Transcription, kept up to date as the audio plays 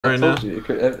right now. told you,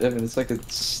 Evan, it's like a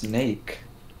snake.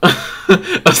 A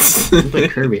snake. It's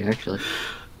like Kirby, actually.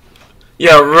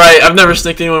 Yeah, right. I've never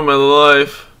snaked anyone in my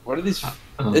life. What are these?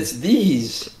 It's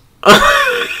these.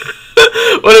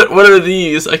 What are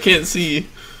these? I can't see.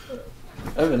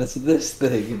 Evan, it's this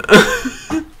thing.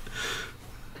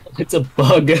 It's a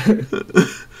bug. There's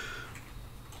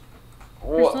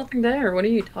nothing there. What are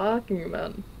you talking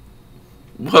about?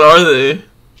 What are they?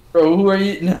 Bro, who are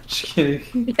you? No, just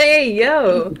kidding. Hey,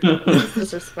 yo! That's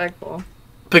disrespectful.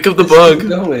 Pick up the This bug. is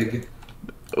going.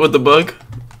 What, the bug?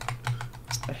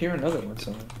 I hear another one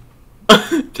somewhere.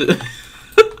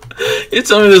 You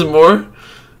tell me there's more?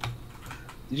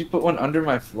 Did you put one under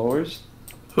my floors?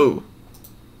 Who?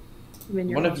 And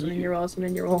you're One of awesome, you. and you're awesome,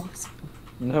 and you're awesome.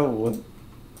 No.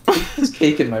 There's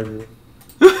cake in my room.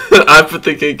 I put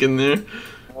the cake in there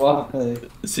Why?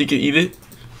 so you can eat it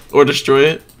or destroy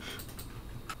it.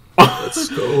 Let's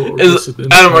go.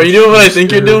 Adam, are you doing what I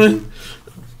think you're doing?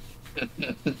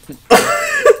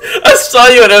 I saw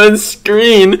you on Evan's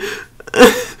screen.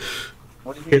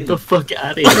 What do you Get mean? the fuck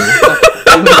out of here.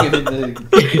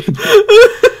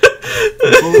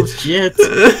 Bullshit.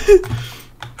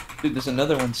 Dude, there's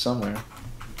another one somewhere.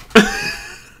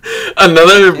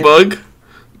 Another bug?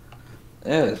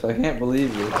 Yes, I can't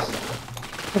believe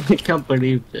this. I can't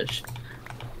believe this.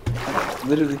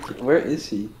 Literally, where is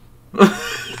he?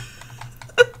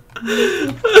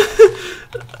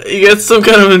 You got some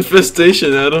kind of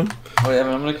infestation, Adam. Oh yeah,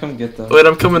 I'm gonna come get them. Wait,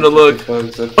 I'm coming to look.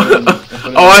 Bugs, I put them- I put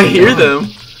them Oh, I in the hear jar. them.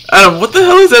 Adam, what the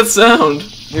hell is that sound?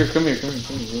 Here, come here, come here,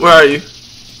 come here. Where are you?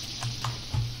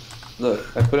 Look,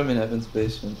 I put him in Evan's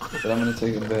basement, but I'm gonna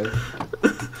take him back.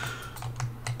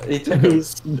 He took him.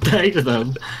 Who's died to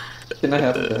them? Can I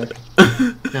have it back?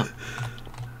 No.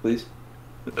 Please?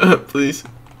 Please.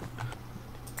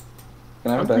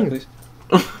 Can I have it back, please?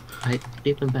 I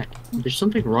gave them back. There's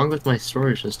something wrong with my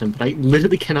storage system, but I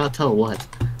literally cannot tell what.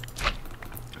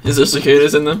 Is there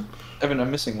cicadas in them? Evan,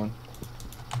 I'm missing one.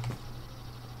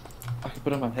 I can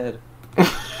put it on my head. Oh,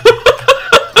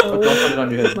 don't put it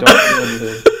on your head. Don't put it on your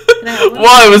head. Can I have one?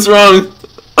 Why? What's wrong?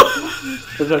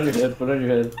 Put it on your head. Put it on your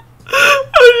head.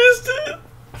 I just did.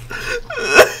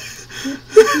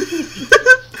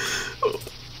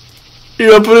 You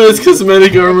gotta put it as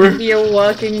cosmetic armor. Be a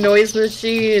walking noise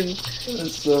machine.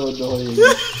 That's so annoying.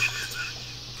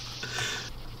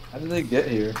 How did they get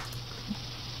here?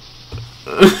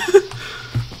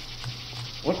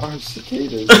 What are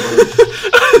cicadas? You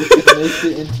can make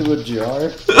it into a jar?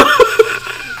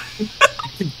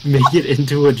 Make it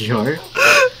into a jar?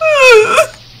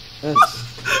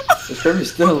 Yes. Is Kirby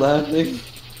still laughing?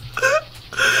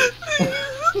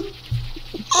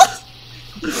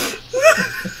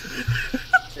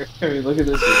 Kirby, look at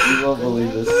this. You won't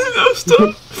believe this. No,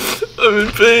 stop. I'm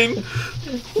in pain.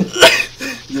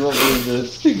 You won't believe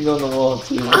this. You can go on the wall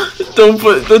too. Don't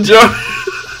put the jar.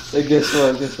 Hey, guess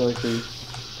what? Guess what, Kirby?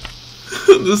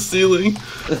 The ceiling.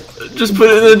 Just put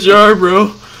it in a jar,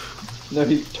 bro. No,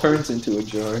 he turns into a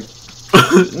jar.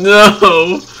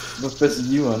 No. But press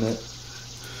U on it.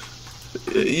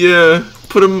 Yeah.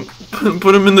 Put him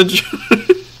in the jar.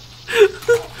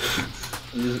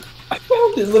 I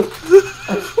found it, look!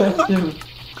 I found him!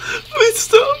 Please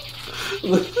stop.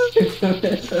 Look, I found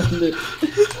it!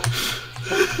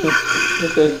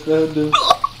 Look, I found him!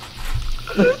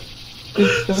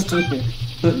 Come here.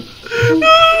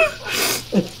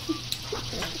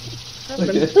 Look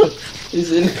at him. He's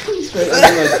right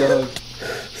under my dog.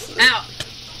 Ow!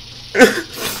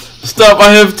 Stop,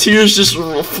 I have tears just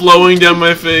flowing down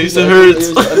my face. It hurts.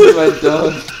 He was under my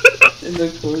dog. In the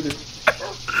corner.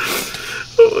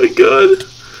 Oh my god.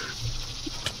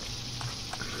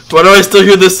 Why do I still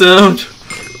hear the sound?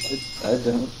 I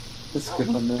don't. It's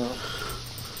gone now.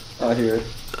 I hear it.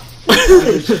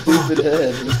 Your stupid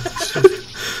head.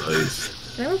 Nice.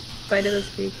 Can I have a bite of this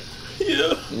cake?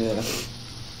 Yeah. Yeah.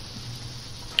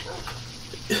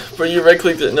 But you right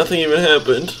clicked it, nothing even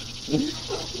happened.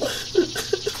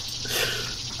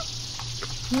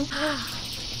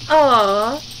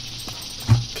 Aww.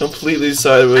 Completely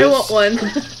sideways. I want one.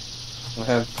 I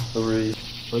have 3.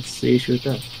 What's the issue with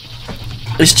that?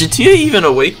 Is GTA even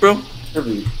awake, bro?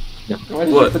 Kirby. No. Why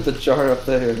did What? you put the jar up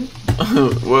there?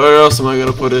 Where else am I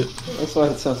gonna put it? That's why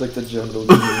it sounds like the jungle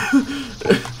to me.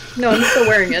 No, I'm still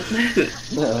wearing it.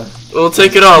 Yeah. We'll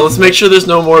take it all. Let's make sure there's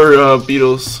no more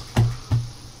beetles.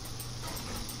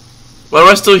 Why do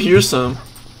I still hear some?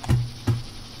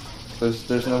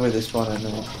 There's no way they spawn at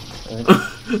night. Right?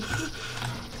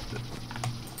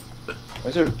 Why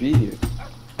is there a bee here?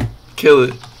 Kill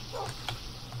it.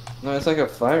 No, it's like a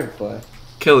firefly.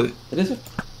 Kill it. It isn't.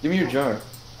 Give me your jar.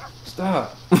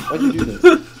 Stop. Why'd you do this?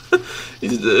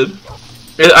 He's dead.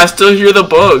 I still hear the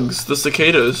bugs, the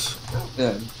cicadas.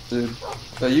 Yeah, dude.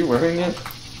 Are you wearing it?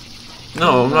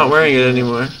 No, I'm not wearing it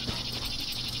anymore.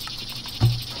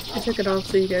 I took it off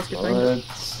so you guys could find it.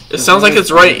 It sounds like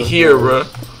it's right here, bro.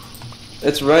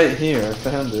 It's right here. I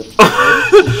found it.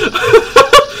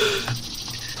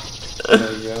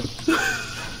 There you go.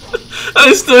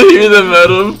 I still hear them,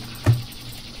 Adam.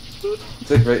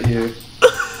 It's like right here.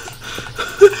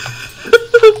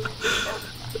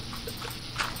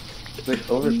 It's like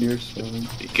over here somewhere.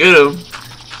 Get him.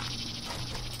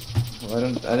 Well,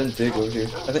 I didn't dig over here.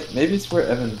 I think maybe it's where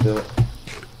Evan built.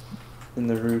 In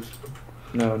the roof.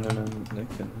 No, Nick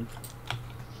didn't.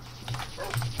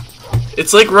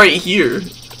 It's like right here.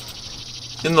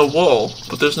 In the wall,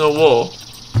 but there's no wall.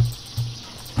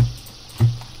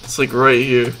 It's like right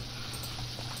here.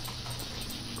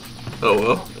 Oh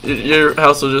well. Your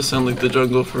house will just sound like the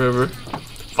jungle forever.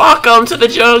 Welcome to the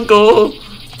jungle!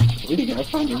 Where do you gotta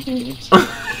find your games?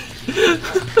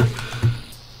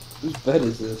 Whose bed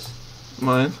is this?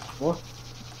 Mine. What?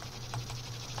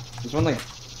 There's one like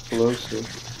close to.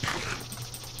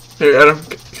 Here, Adam,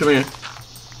 come here.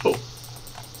 Oh.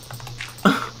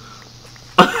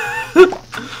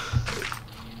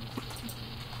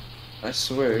 I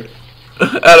swear.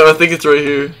 Adam, I think it's right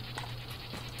here.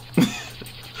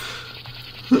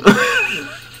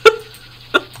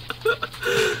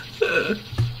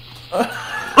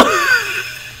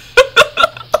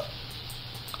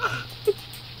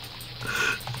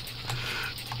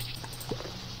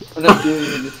 I'm not doing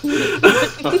anything.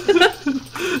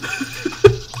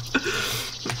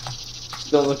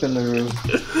 Don't look in the room.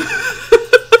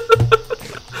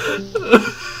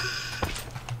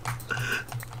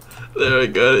 There, I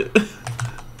got it.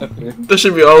 Okay. That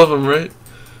should be all of them, right?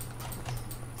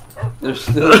 They're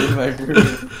still in my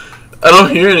room. I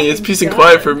don't hear any. It's peace and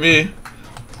quiet for me.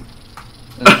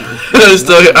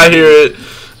 I hear it.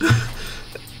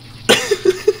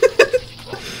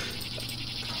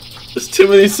 There's too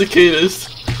many cicadas.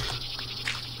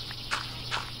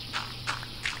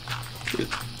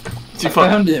 I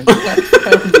found him. I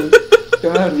found him.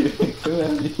 Come out here. Come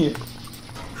out here.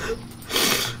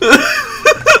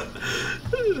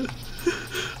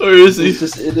 Where is he? He's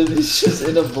just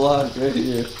in a block right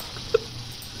here.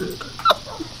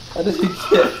 How did he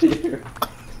get here?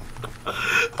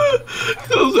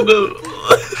 Close it up.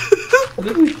 How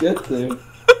did he get there?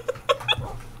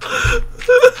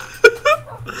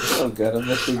 Oh god, I'm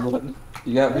missing one.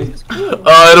 You got me?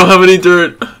 I don't have any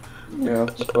dirt. Yeah, I'll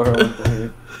just borrow one from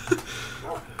you.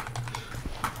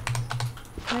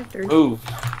 Move.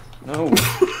 No.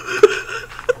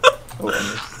 Oh,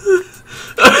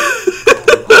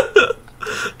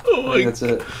 Oh my god. That's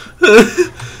it.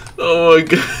 Oh my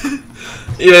god.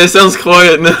 Yeah, it sounds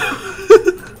quiet now.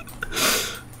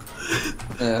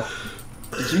 Yeah.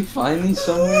 Did you find these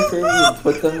somewhere, Kirby, and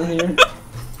put them in here?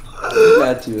 You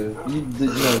got to.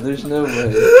 No, there's no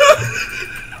way.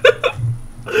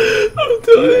 I'm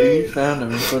dying. You found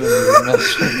them and put them in your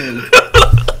mess for me.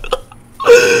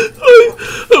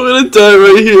 I'm gonna die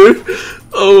right here.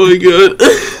 Oh my god.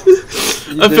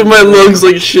 I feel my lungs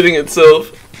like shitting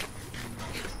itself.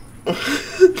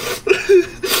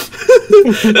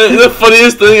 And the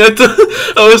funniest thing, I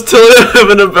was telling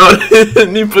Evan about it,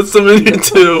 and he put some in here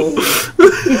too.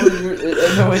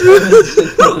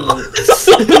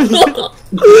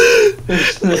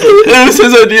 It was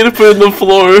his idea to put it in the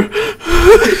floor.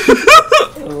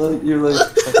 You're like,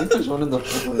 I think there's one in the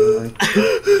floor. Like,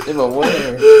 in my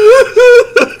wire.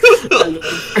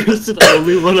 It's the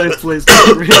only one I placed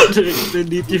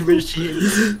underneath your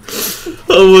machines.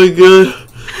 Oh my god.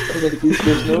 Like,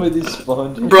 there's no way these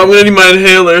spawned. Bro, I'm gonna need my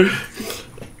inhaler.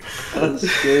 That's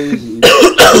crazy.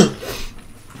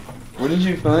 Where did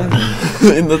you find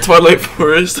them? In the Twilight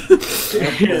Forest.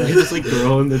 Yeah, they just like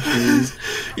grow in the trees.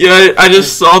 Yeah, I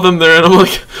just saw them there and I'm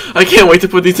like, I can't wait to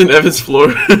put these in Evan's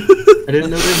floor. I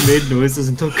didn't know they made noises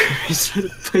until Curry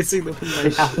started placing them in my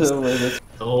house.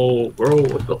 Oh, bro,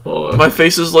 what the fuck? My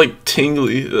face is like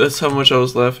tingly. That's how much I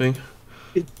was laughing.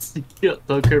 Yeah,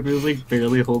 Kirby was like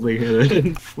barely holding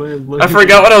it. I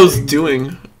forgot what I was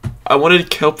doing. I wanted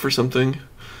kelp for something.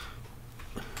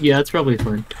 Yeah, that's probably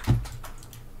fine.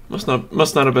 Must not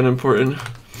have been important.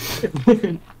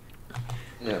 Yeah,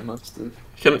 it must have.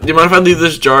 Do you mind if I leave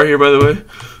this jar here, by the way?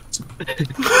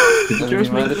 You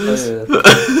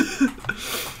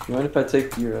mind if I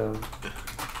take your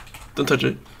Don't touch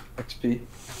it. XP?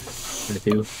 I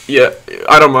do. Yeah,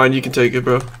 I don't mind. You can take it,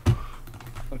 bro.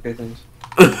 Okay, thanks.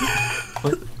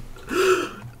 What?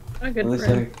 A At good least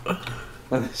friend.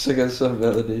 I got some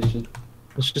validation.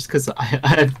 It's just because I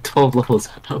had 12 levels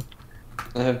up.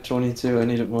 I have 22. I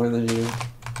need it more than you.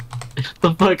 Shut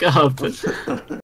the fuck up.